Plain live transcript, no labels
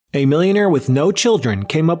A millionaire with no children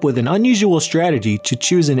came up with an unusual strategy to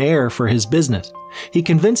choose an heir for his business. He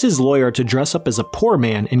convinced his lawyer to dress up as a poor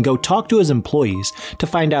man and go talk to his employees to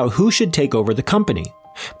find out who should take over the company.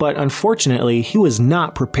 But unfortunately, he was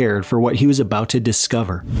not prepared for what he was about to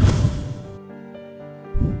discover.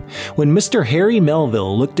 When Mr. Harry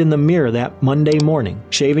Melville looked in the mirror that Monday morning,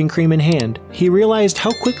 shaving cream in hand, he realized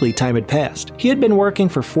how quickly time had passed. He had been working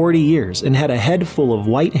for 40 years and had a head full of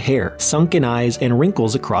white hair, sunken eyes, and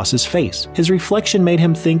wrinkles across his face. His reflection made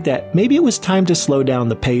him think that maybe it was time to slow down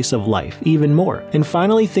the pace of life even more, and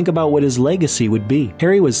finally think about what his legacy would be.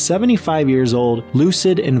 Harry was 75 years old,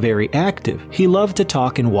 lucid and very active. He loved to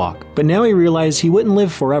talk and walk, but now he realized he wouldn't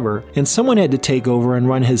live forever, and someone had to take over and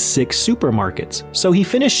run his 6 supermarkets. So he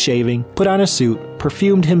finished shaving, put on a suit,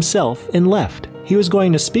 perfumed himself, and left. He was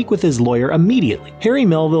going to speak with his lawyer immediately. Harry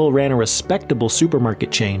Melville ran a respectable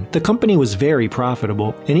supermarket chain. The company was very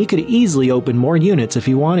profitable, and he could easily open more units if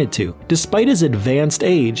he wanted to. Despite his advanced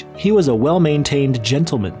age, he was a well-maintained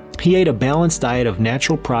gentleman. He ate a balanced diet of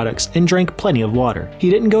natural products and drank plenty of water.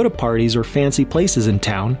 He didn't go to parties or fancy places in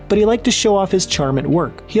town, but he liked to show off his charm at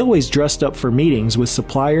work. He always dressed up for meetings with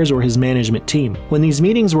suppliers or his management team. When these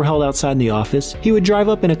meetings were held outside the office, he would drive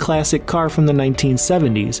up in a classic car from the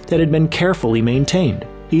 1970s that had been carefully maintained.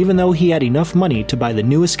 Even though he had enough money to buy the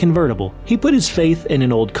newest convertible, he put his faith in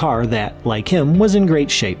an old car that, like him, was in great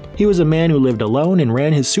shape. He was a man who lived alone and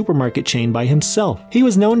ran his supermarket chain by himself. He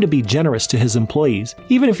was known to be generous to his employees,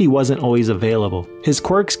 even if he wasn't always available. His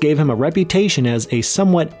quirks gave him a reputation as a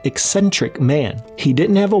somewhat eccentric man. He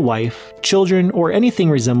didn't have a wife, children, or anything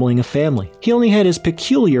resembling a family. He only had his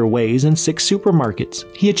peculiar ways in 6 supermarkets.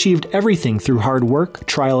 He achieved everything through hard work,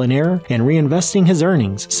 trial and error, and reinvesting his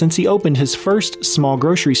earnings since he opened his first small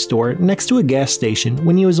grocery store next to a gas station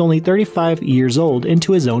when he was only 35 years old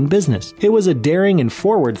into his own business. It was a daring and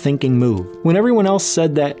forward-thinking move. When everyone else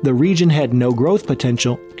said that the region had no growth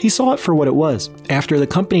potential, he saw it for what it was. After the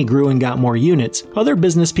company grew and got more units, other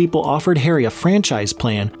business people offered Harry a franchise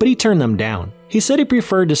plan, but he turned them down. He said he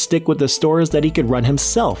preferred to stick with the stores that he could run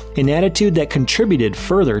himself, an attitude that contributed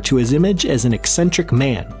further to his image as an eccentric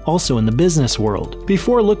man, also in the business world.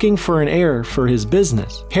 Before looking for an heir for his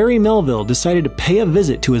business, Harry Melville decided to pay a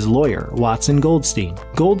visit to his lawyer, Watson Goldstein.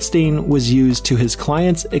 Goldstein was used to his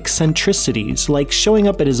client's eccentricities, like showing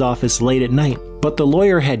up at his office late at night. But the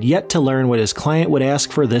lawyer had yet to learn what his client would ask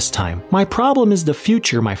for this time. "My problem is the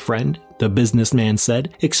future, my friend," the businessman said,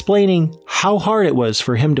 explaining how hard it was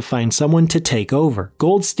for him to find someone to take over.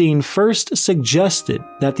 Goldstein first suggested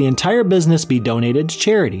that the entire business be donated to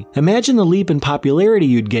charity. "Imagine the leap in popularity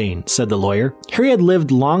you'd gain," said the lawyer. Harry had lived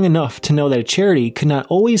long enough to know that a charity could not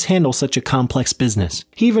always handle such a complex business.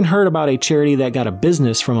 He even heard about a charity that got a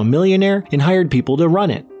business from a millionaire and hired people to run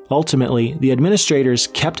it. Ultimately, the administrators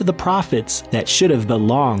kept the profits that should have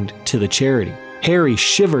belonged to the charity. Harry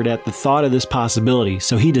shivered at the thought of this possibility,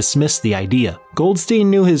 so he dismissed the idea. Goldstein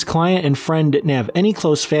knew his client and friend didn't have any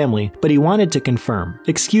close family, but he wanted to confirm.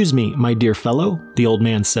 "Excuse me, my dear fellow," the old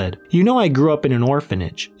man said. "You know I grew up in an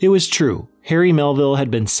orphanage." It was true. Harry Melville had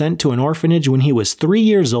been sent to an orphanage when he was 3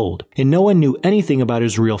 years old, and no one knew anything about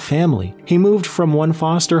his real family. He moved from one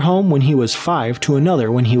foster home when he was 5 to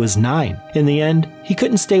another when he was 9. In the end, he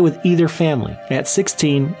couldn't stay with either family. At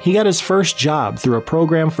 16, he got his first job through a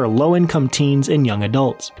program for low-income teens and young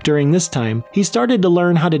adults. During this time, he started to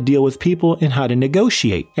learn how to deal with people and how to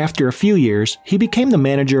negotiate. After a few years, he became the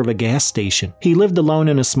manager of a gas station. He lived alone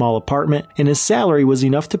in a small apartment, and his salary was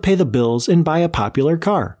enough to pay the bills and buy a popular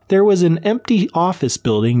car. There was an empty office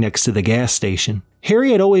building next to the gas station.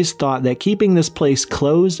 Harry had always thought that keeping this place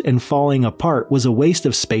closed and falling apart was a waste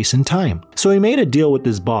of space and time. So he made a deal with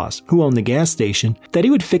his boss, who owned the gas station, that he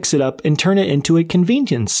would fix it up and turn it into a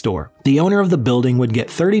convenience store. The owner of the building would get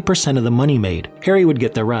 30% of the money made. Harry would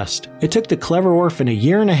get the rest. It took the clever orphan a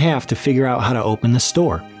year and a half to figure out how to open the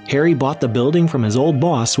store. Harry bought the building from his old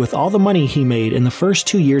boss with all the money he made in the first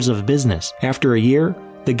 2 years of business. After a year,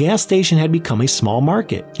 the gas station had become a small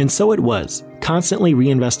market, and so it was, constantly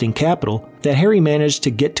reinvesting capital, that Harry managed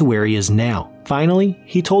to get to where he is now. Finally,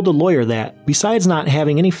 he told the lawyer that, besides not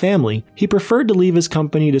having any family, he preferred to leave his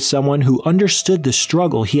company to someone who understood the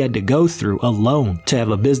struggle he had to go through alone to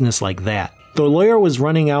have a business like that. The lawyer was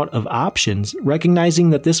running out of options, recognizing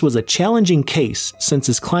that this was a challenging case since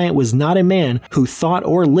his client was not a man who thought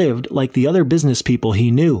or lived like the other business people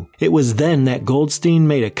he knew. It was then that Goldstein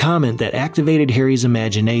made a comment that activated Harry's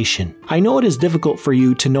imagination. "I know it is difficult for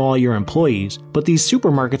you to know all your employees, but these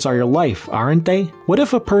supermarkets are your life, aren't they? What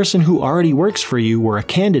if a person who already works for you were a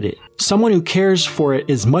candidate? someone who cares for it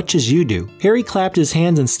as much as you do." Harry clapped his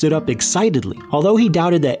hands and stood up excitedly. Although he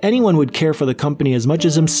doubted that anyone would care for the company as much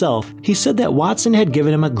as himself, he said that Watson had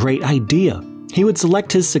given him a great idea. He would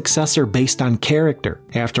select his successor based on character.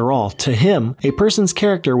 After all, to him, a person's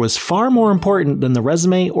character was far more important than the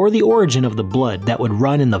resume or the origin of the blood that would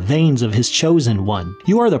run in the veins of his chosen one.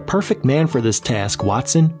 "You are the perfect man for this task,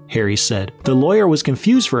 Watson," Harry said. The lawyer was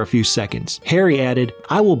confused for a few seconds. Harry added,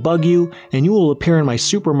 "I will bug you, and you will appear in my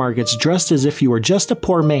supermarkets dressed as if you were just a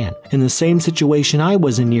poor man, in the same situation I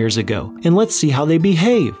was in years ago, and let's see how they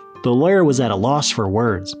behave." The lawyer was at a loss for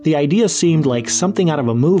words. The idea seemed like something out of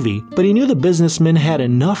a movie, but he knew the businessman had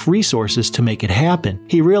enough resources to make it happen.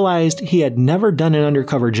 He realized he had never done an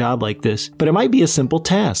undercover job like this, but it might be a simple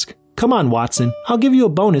task. "Come on, Watson, I'll give you a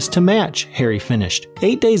bonus to match," Harry finished.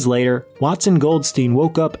 8 days later, Watson Goldstein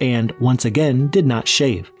woke up and, once again, did not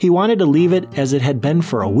shave. He wanted to leave it as it had been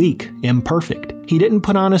for a week, imperfect. He didn't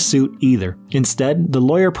put on a suit either. Instead, the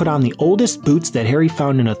lawyer put on the oldest boots that Harry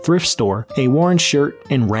found in a thrift store, a worn shirt,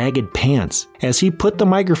 and ragged pants. As he put the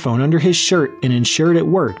microphone under his shirt and ensured it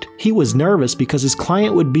worked, he was nervous because his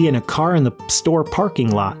client would be in a car in the store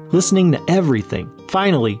parking lot, listening to everything.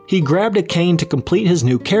 Finally, he grabbed a cane to complete his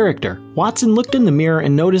new character. Watson looked in the mirror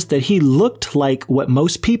and noticed that he looked like what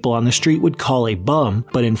most people on the street would call a bum,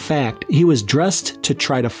 but in fact, he was dressed to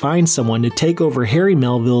try to find someone to take over Harry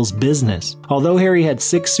Melville's business. Although Harry had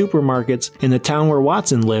 6 supermarkets in the town where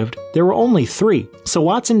Watson lived, there were only 3, so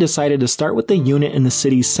Watson decided to start with the unit in the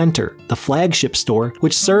city's center, the flagship store,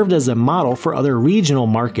 which served as a model for other regional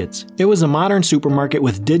markets. It was a modern supermarket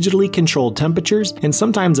with digitally controlled temperatures, and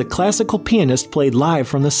sometimes a classical pianist played live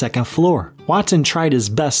from the second floor. Watson tried his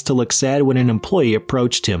best to look sad when an employee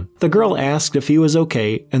approached him. The girl asked if he was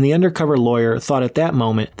okay, and the undercover lawyer thought at that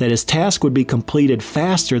moment that his task would be completed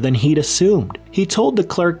faster than he'd assumed. He told the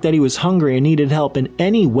clerk that he was hungry and needed help in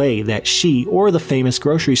any way that she or the famous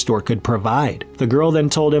grocery store could provide. The girl then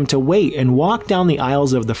told him to wait and walk down the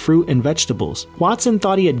aisles of the fruit and vegetables. Watson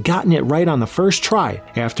thought he had gotten it right on the first try.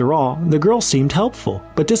 After all, the girl seemed helpful,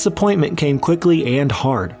 but disappointment came quickly and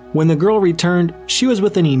hard. When the girl returned, she was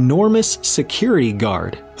with an enormous security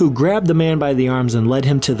guard who grabbed the man by the arms and led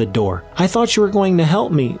him to the door. "I thought you were going to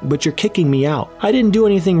help me, but you're kicking me out." "I didn't do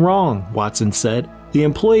anything wrong," Watson said. The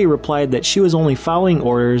employee replied that she was only following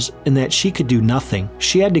orders and that she could do nothing.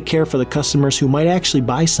 She had to care for the customers who might actually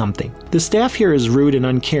buy something. "The staff here is rude and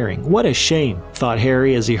uncaring. What a shame," thought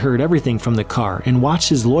Harry as he heard everything from the car and watched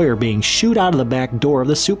his lawyer being shooed out of the back door of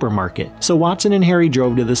the supermarket. So Watson and Harry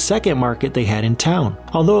drove to the second market they had in town.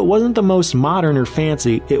 Although it wasn't the most modern or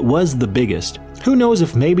fancy, it was the biggest. "Who knows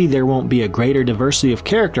if maybe there won't be a greater diversity of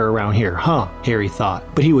character around here, huh?" Harry thought.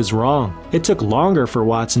 But he was wrong. It took longer for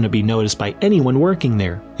Watson to be noticed by anyone working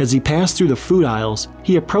there. As he passed through the food aisles,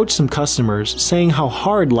 he approached some customers, saying how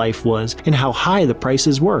hard life was and how high the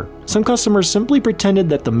prices were. Some customers simply pretended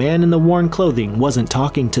that the man in the worn clothing wasn't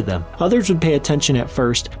talking to them. Others would pay attention at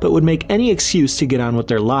first, but would make any excuse to get on with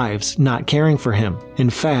their lives, not caring for him. In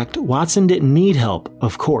fact, Watson didn't need help,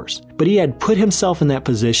 of course, but he had put himself in that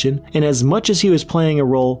position, and as much as he was playing a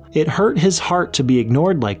role, it hurt his heart to be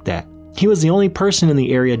ignored like that. He was the only person in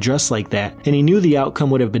the area dressed like that, and he knew the outcome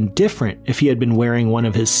would have been different if he had been wearing one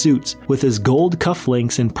of his suits, with his gold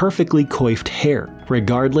cufflinks and perfectly coiffed hair.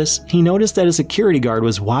 Regardless, he noticed that a security guard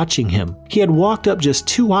was watching him. He had walked up just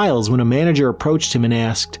 2 aisles when a manager approached him and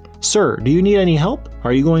asked, "Sir, do you need any help?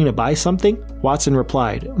 Are you going to buy something?" Watson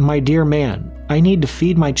replied, "My dear man, I need to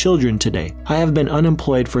feed my children today. I have been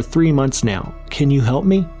unemployed for 3 months now. Can you help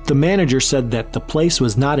me?" The manager said that the place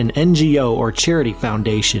was not an NGO or charity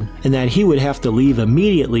foundation, and that he would have to leave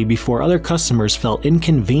immediately before other customers felt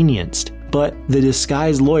inconvenienced. But the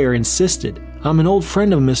disguised lawyer insisted. "I'm an old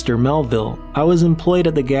friend of Mr. Melville. I was employed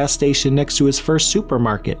at the gas station next to his first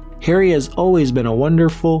supermarket. Harry has always been a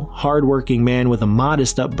wonderful, hard-working man with a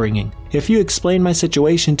modest upbringing. If you explain my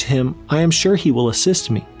situation to him, I am sure he will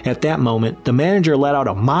assist me." At that moment, the manager let out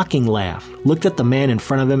a mocking laugh, looked at the man in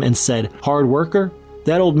front of him and said, "Hard worker?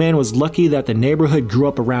 That old man was lucky that the neighborhood grew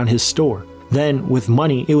up around his store. Then, with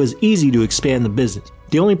money, it was easy to expand the business.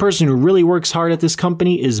 The only person who really works hard at this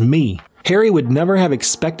company is me." Harry would never have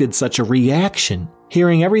expected such a reaction.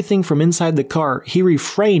 Hearing everything from inside the car, he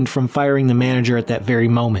refrained from firing the manager at that very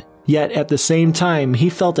moment. Yet at the same time, he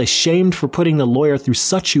felt ashamed for putting the lawyer through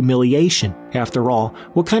such humiliation. After all,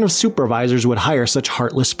 what kind of supervisors would hire such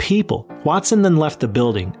heartless people? Watson then left the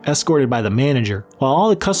building, escorted by the manager, while all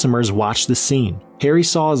the customers watched the scene. Harry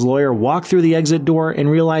saw his lawyer walk through the exit door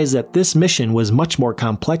and realized that this mission was much more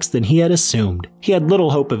complex than he had assumed. He had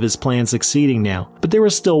little hope of his plan succeeding now, but there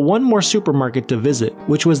was still one more supermarket to visit,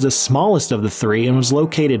 which was the smallest of the 3 and was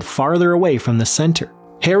located farther away from the center.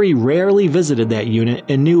 Harry rarely visited that unit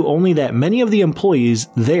and knew only that many of the employees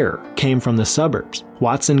there came from the suburbs.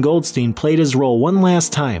 Watson Goldstein played his role one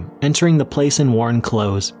last time, entering the place in worn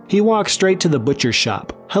clothes. He walked straight to the butcher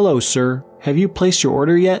shop. "Hello, sir. Have you placed your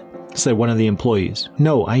order yet?" said one of the employees.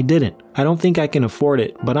 "No, I didn't. I don't think I can afford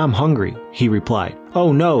it, but I'm hungry," he replied.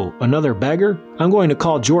 "Oh no, another beggar? I'm going to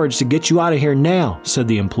call George to get you out of here now," said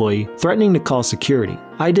the employee, threatening to call security.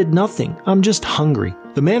 "I did nothing. I'm just hungry."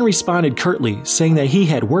 The man responded curtly, saying that he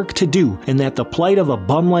had work to do and that the plight of a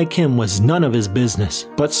bum like him was none of his business.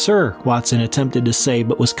 "But sir," Watson attempted to say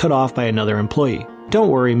but was cut off by another employee. "Don't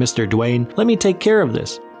worry, Mr. Duane. Let me take care of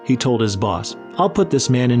this," he told his boss. "I'll put this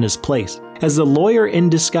man in his place." As the lawyer in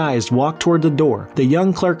disguise walked toward the door, the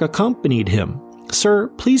young clerk accompanied him. "Sir,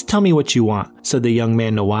 please tell me what you want," said the young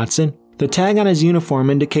man to Watson. The tag on his uniform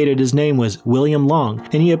indicated his name was William Long,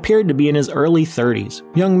 and he appeared to be in his early 30s.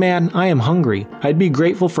 "Young man, I am hungry. I'd be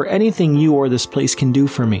grateful for anything you or this place can do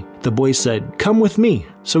for me." The boy said, "Come with me."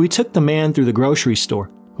 So he took the man through the grocery store.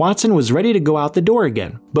 Watson was ready to go out the door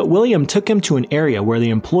again, but William took him to an area where the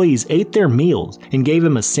employees ate their meals and gave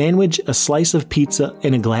him a sandwich, a slice of pizza,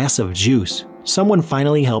 and a glass of juice. Someone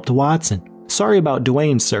finally helped Watson. "Sorry about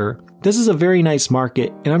Duane, sir. This is a very nice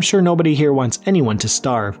market, and I'm sure nobody here wants anyone to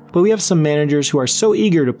starve, but we have some managers who are so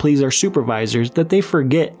eager to please our supervisors that they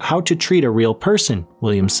forget how to treat a real person,"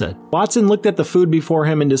 William said. Watson looked at the food before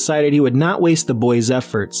him and decided he would not waste the boy's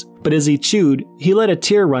efforts. But as he chewed, he let a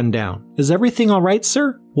tear run down. "Is everything all right,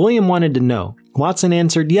 sir?" William wanted to know. Watson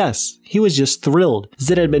answered yes. He was just thrilled, as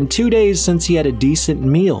it had been 2 days since he had a decent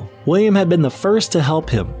meal. William had been the first to help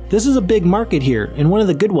him. "This is a big market here, and one of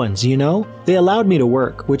the good ones, you know? They allowed me to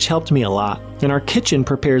work, which helped me a lot. And our kitchen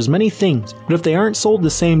prepares many things, but if they aren't sold the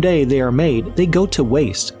same day they are made, they go to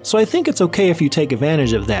waste. So I think it's okay if you take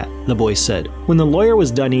advantage of that," the boy said. When the lawyer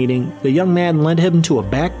was done eating, the young man led him to a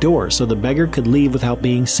back door so the beggar could leave without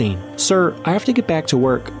being seen. "Sir, I have to get back to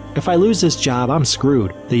work. If I lose this job, I'm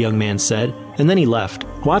screwed," the young man said, and then he left.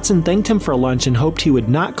 Watson thanked him for lunch and hoped he would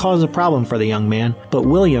not cause a problem for the young man, but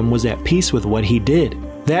William was at peace with what he did.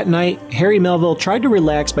 That night, Harry Melville tried to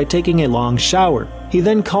relax by taking a long shower. He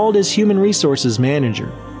then called his human resources manager.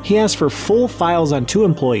 He asked for full files on 2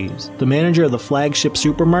 employees, the manager of the flagship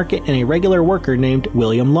supermarket and a regular worker named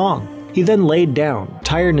William Long. He then laid down,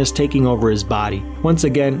 tiredness taking over his body. Once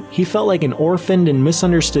again, he felt like an orphaned and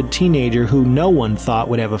misunderstood teenager who no one thought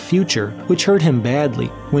would have a future, which hurt him badly.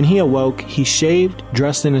 When he awoke, he shaved,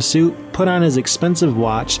 dressed in a suit, put on his expensive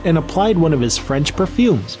watch, and applied one of his French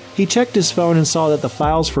perfumes. He checked his phone and saw that the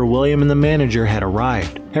files for William and the manager had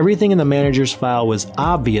arrived. Everything in the manager's file was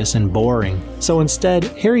obvious and boring. So instead,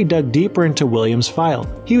 Harry dug deeper into William's file.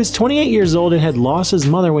 He was 28 years old and had lost his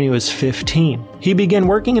mother when he was 15. He began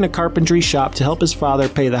working in a carpentry shop to help his father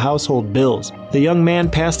pay the household bills. The young man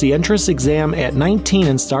passed the entrance exam at 19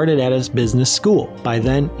 and started at his business school. By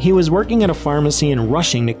then, he was working at a pharmacy and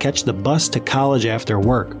rushing to catch the bus to college after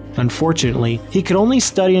work. Unfortunately, he could only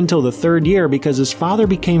study until the 3rd year because his father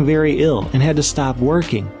became very ill and had to stop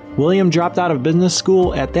working. William dropped out of business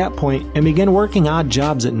school at that point and began working odd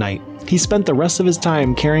jobs at night. He spent the rest of his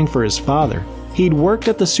time caring for his father. He'd worked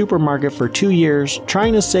at the supermarket for 2 years,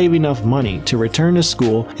 trying to save enough money to return to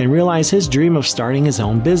school and realize his dream of starting his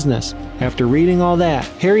own business. After reading all that,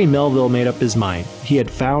 Harry Melville made up his mind. He had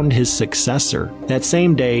found his successor. That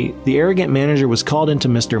same day, the arrogant manager was called into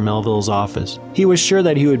Mr. Melville's office. He was sure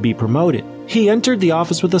that he would be promoted. He entered the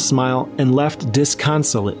office with a smile and left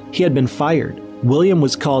disconsolate. He had been fired. William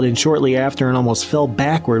was called in shortly after and almost fell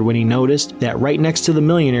backward when he noticed that right next to the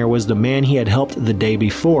millionaire was the man he had helped the day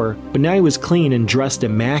before, but now he was clean and dressed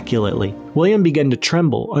immaculately. William began to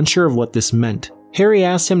tremble, unsure of what this meant. Harry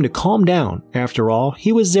asked him to calm down. After all,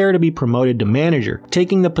 he was there to be promoted to manager,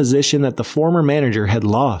 taking the position that the former manager had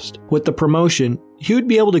lost. With the promotion, he would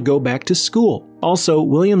be able to go back to school. Also,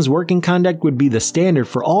 William's working conduct would be the standard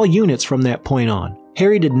for all units from that point on.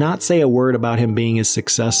 Harry did not say a word about him being his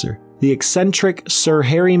successor. The eccentric Sir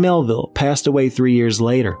Harry Melville passed away 3 years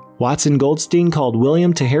later. Watson Goldstein called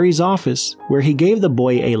William to Harry's office, where he gave the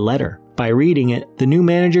boy a letter. By reading it, the new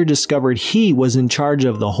manager discovered he was in charge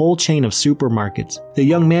of the whole chain of supermarkets. The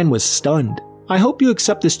young man was stunned. "I hope you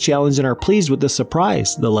accept this challenge and are pleased with the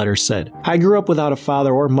surprise," the letter said. "I grew up without a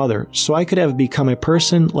father or mother, so I could have become a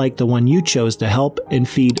person like the one you chose to help and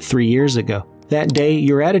feed 3 years ago. That day,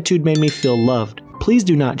 your attitude made me feel loved. Please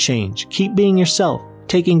do not change. Keep being yourself,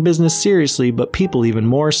 taking business seriously, but people even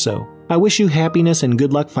more so. I wish you happiness and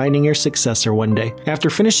good luck finding your successor one day." After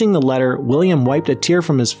finishing the letter, William wiped a tear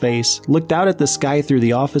from his face, looked out at the sky through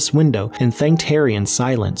the office window, and thanked Harry in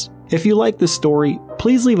silence. If you like this story,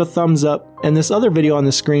 please leave a thumbs up, and this other video on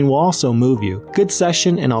the screen will also move you. Good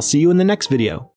session, and I'll see you in the next video.